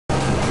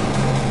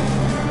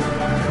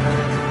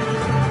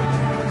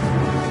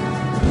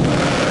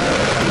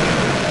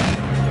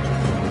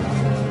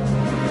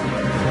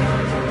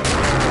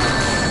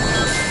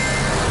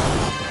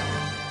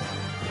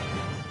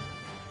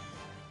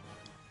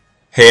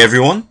Hey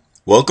everyone,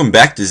 welcome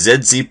back to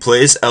ZZ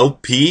Plays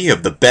LP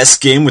of the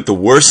best game with the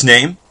worst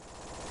name,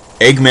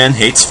 Eggman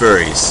Hates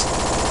Furries.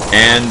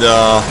 And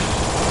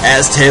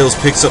as Tails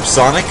picks up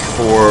Sonic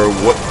for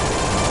what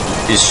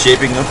is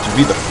shaping up to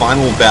be the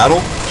final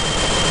battle,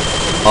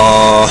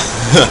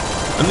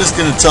 I'm just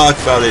gonna talk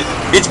about it.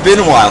 It's been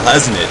a while,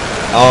 hasn't it?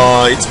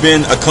 It's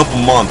been a couple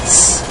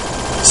months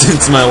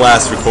since my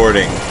last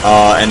recording,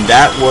 and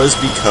that was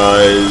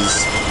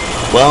because,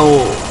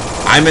 well,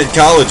 I'm at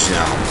college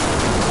now.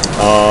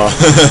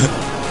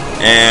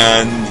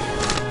 And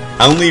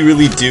I only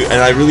really do,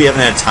 and I really haven't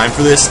had time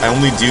for this. I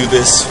only do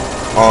this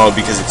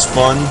because it's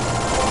fun,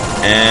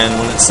 and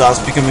when it stops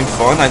becoming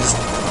fun, I just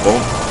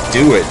won't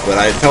do it. But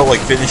I felt like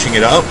finishing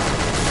it up,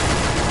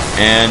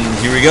 and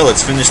here we go.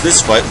 Let's finish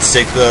this fight. Let's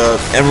take the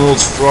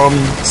emeralds from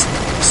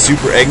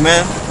Super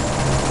Eggman.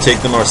 Take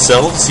them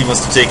ourselves. He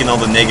must have taken all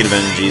the negative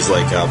energies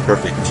like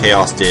Perfect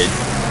Chaos did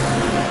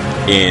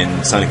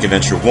in Sonic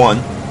Adventure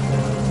 1.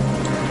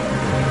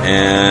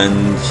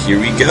 And here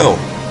we go.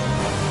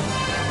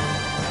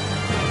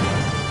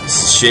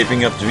 This is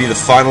shaping up to be the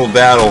final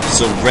battle.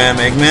 So ram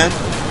Eggman.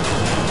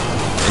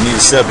 I need to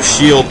set up a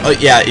shield. Oh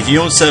yeah, if you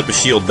don't set up a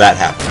shield, that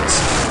happens.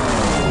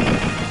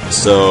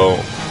 So,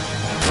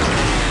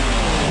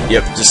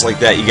 yep, just like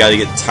that, you gotta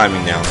get the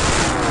timing down.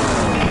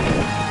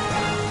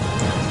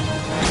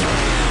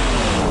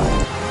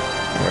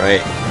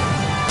 Alright.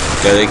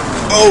 Gotta...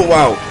 Oh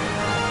wow!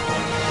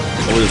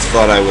 I would have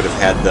thought I would have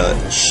had the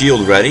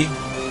shield ready.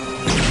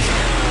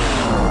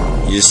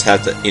 You just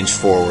have to inch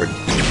forward.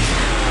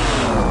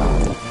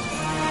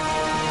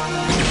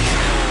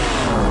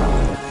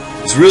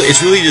 It's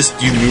really just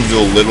you move it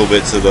a little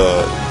bit to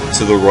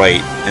the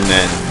right, and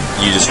then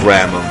you just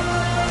ram them.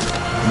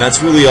 And that's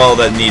really all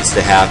that needs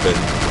to happen.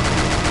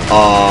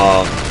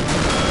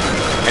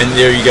 And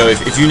there you go.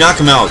 If you knock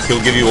him out, he'll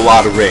give you a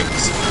lot of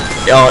rings.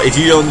 If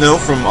you don't know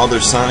from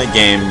other Sonic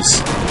games,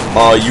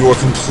 you are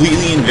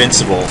completely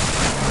invincible.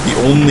 The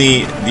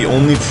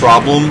only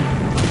problem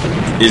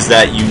is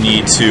that you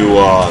need to,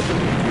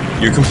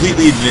 you're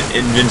completely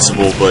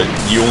invincible, but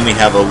you only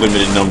have a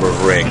limited number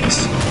of rings.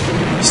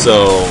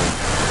 So,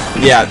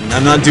 yeah,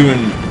 I'm not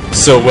doing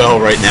so well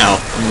right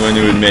now. I'm going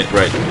to admit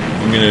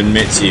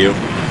to you.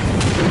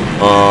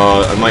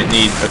 I might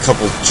need a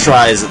couple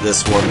tries at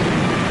this one.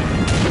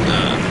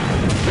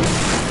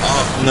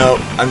 No,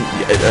 I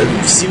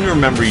seem to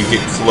remember you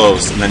get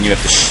close, and then you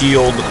have to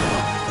shield,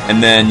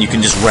 and then you can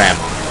just ram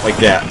them, like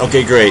that.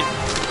 Okay, great.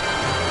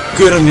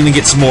 Good, I'm gonna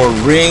get some more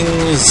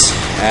rings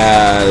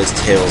as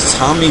Tails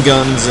Tommy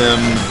guns him.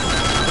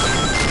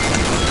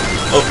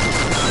 Oh.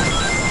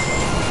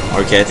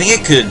 Okay, I think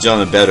I could have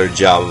done a better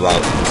job about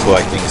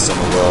collecting some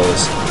of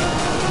those.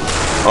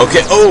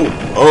 Okay,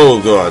 oh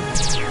god.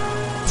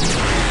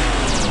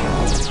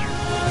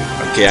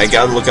 Okay, I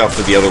gotta look out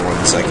for the other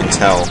ones, I can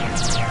tell.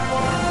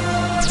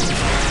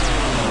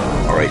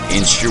 Alright,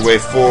 inch your way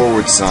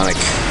forward, Sonic.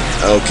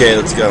 Okay,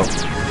 let's go.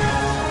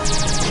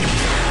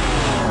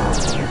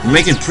 We're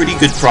making pretty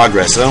good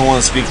progress. I don't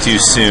want to speak too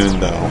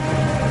soon, though,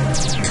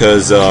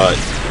 because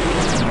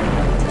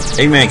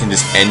Eggman can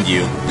just end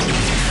you.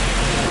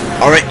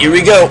 Alright, here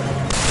we go!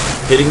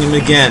 Hitting him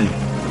again.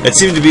 It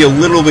seemed to be a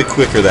little bit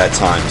quicker that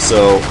time,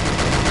 so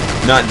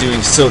not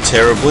doing so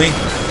terribly.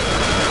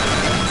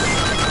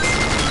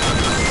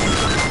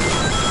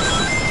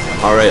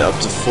 Alright, up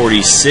to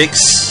 46.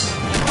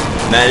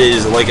 And that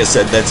is, like I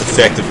said, that's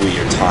effectively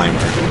your timer.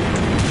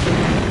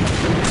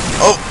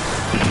 Oh!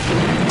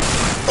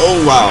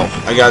 Oh wow,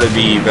 I gotta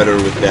be better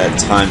with that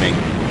timing.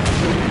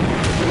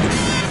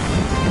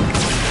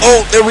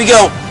 Oh, there we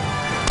go!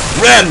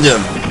 Rammed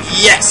him!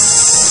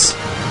 Yes!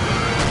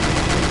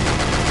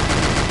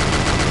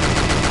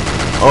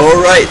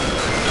 Alright.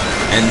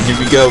 And here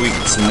we go, we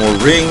get some more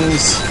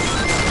rings.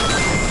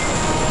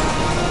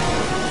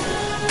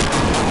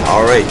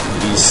 Alright,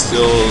 he's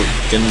still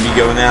gonna be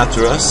going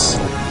after us.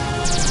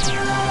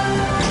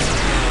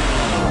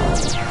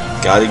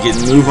 Gotta get a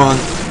move on.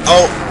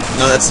 Oh!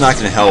 No, that's not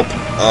gonna help.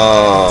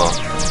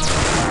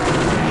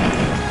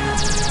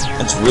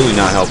 That's really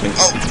not helping.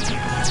 Oh,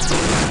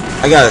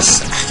 I gotta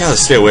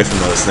stay away from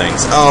those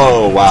things.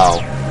 Oh wow,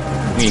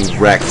 I'm being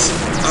wrecked.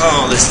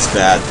 Oh, this is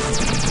bad.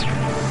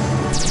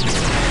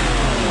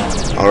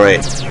 All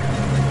right,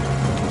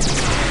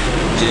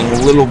 getting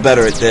a little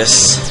better at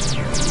this.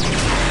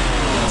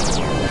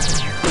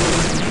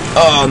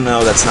 Oh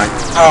no, that's not.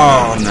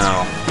 Oh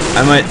no,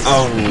 I might.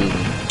 Oh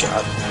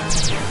god.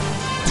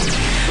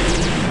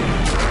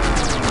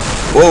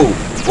 Whoa,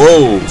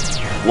 whoa,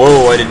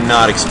 whoa, I did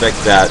not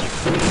expect that.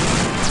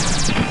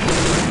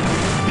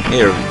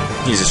 Here,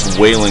 he's just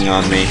wailing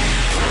on me.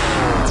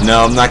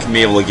 No, I'm not going to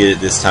be able to get it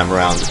this time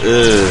around.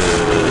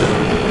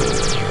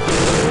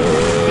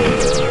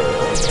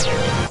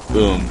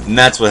 Boom. And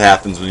that's what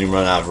happens when you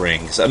run out of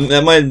rings. I mean,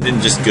 that might have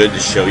been just good to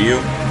show you.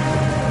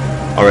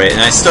 Alright,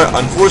 and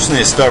unfortunately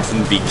I start from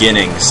the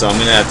beginning, so I'm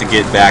going to have to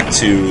get back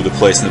to the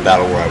place in the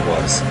battle where I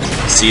was.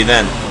 See you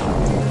then.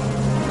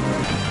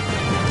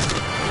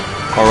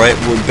 Alright,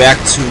 we're back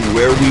to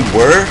where we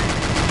were.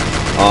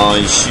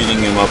 shooting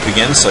him up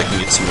again so I can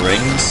get some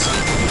rings.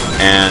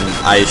 And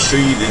I assure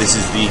you that this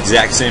is the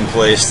exact same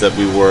place that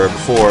we were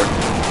before.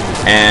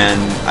 And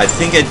I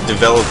think I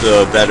developed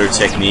a better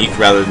technique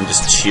rather than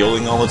just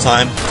shielding all the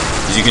time,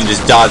 because you can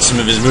just dodge some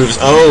of his moves.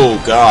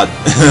 Oh god.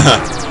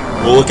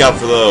 We'll look out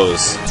for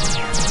those.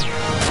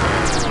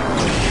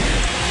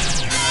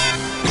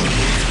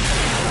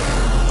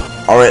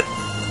 Alright,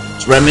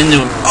 let's ram into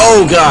him.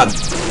 Oh god!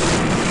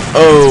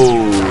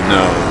 Oh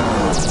no.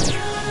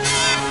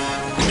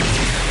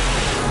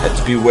 Have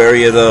to be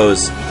wary of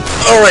those.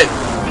 Alright,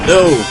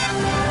 no.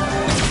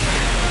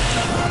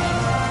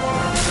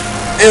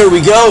 There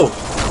we go!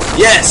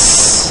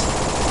 Yes!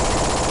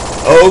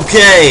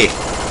 Okay!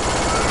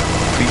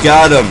 We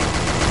got him.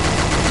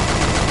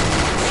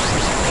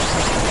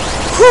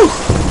 Whew!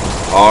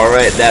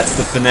 Alright, that's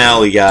the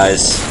finale,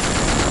 guys.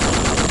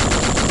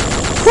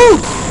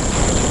 Whew!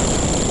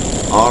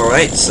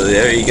 Alright, so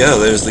there you go.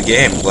 There's the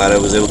game. Glad I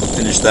was able to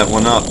finish that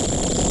one up.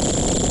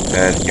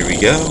 And here we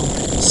go.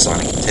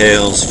 Sonic and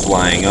Tails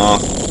flying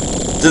off.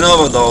 Don't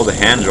know about all the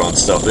hand-drawn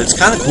stuff, but it's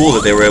kind of cool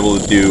that they were able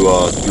to do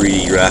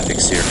 3D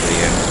graphics here for the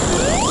game.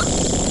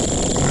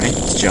 Alright,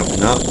 he's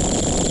jumping up.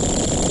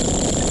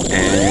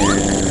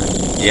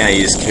 And yeah,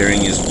 he's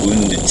carrying his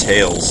wounded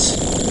tails.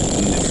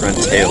 Wounded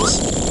front tails.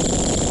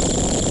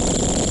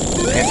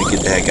 I have to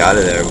get the heck out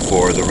of there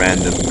before the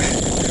random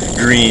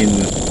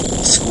green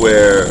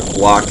square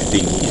block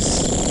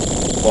thingies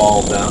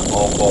all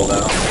fall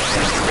down.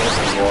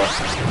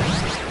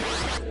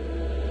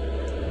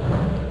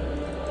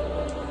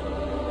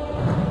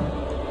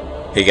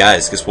 Hey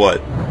guys, guess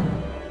what?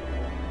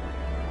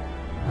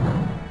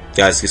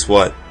 Guys, guess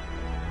what?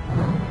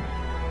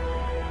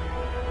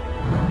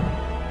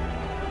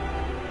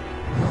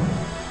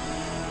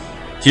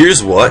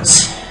 Here's what.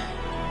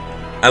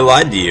 I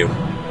lied to you.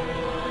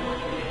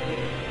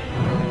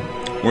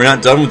 We're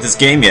not done with this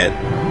game yet.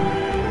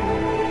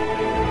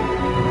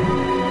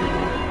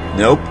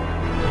 Nope.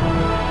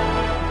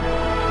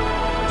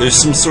 There's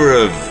some sort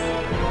of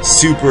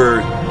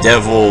super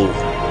devil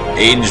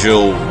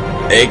angel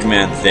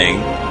Eggman thing.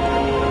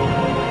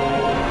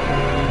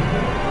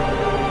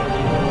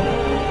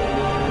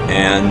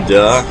 And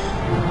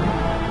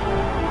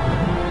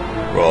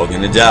we're all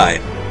gonna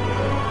die.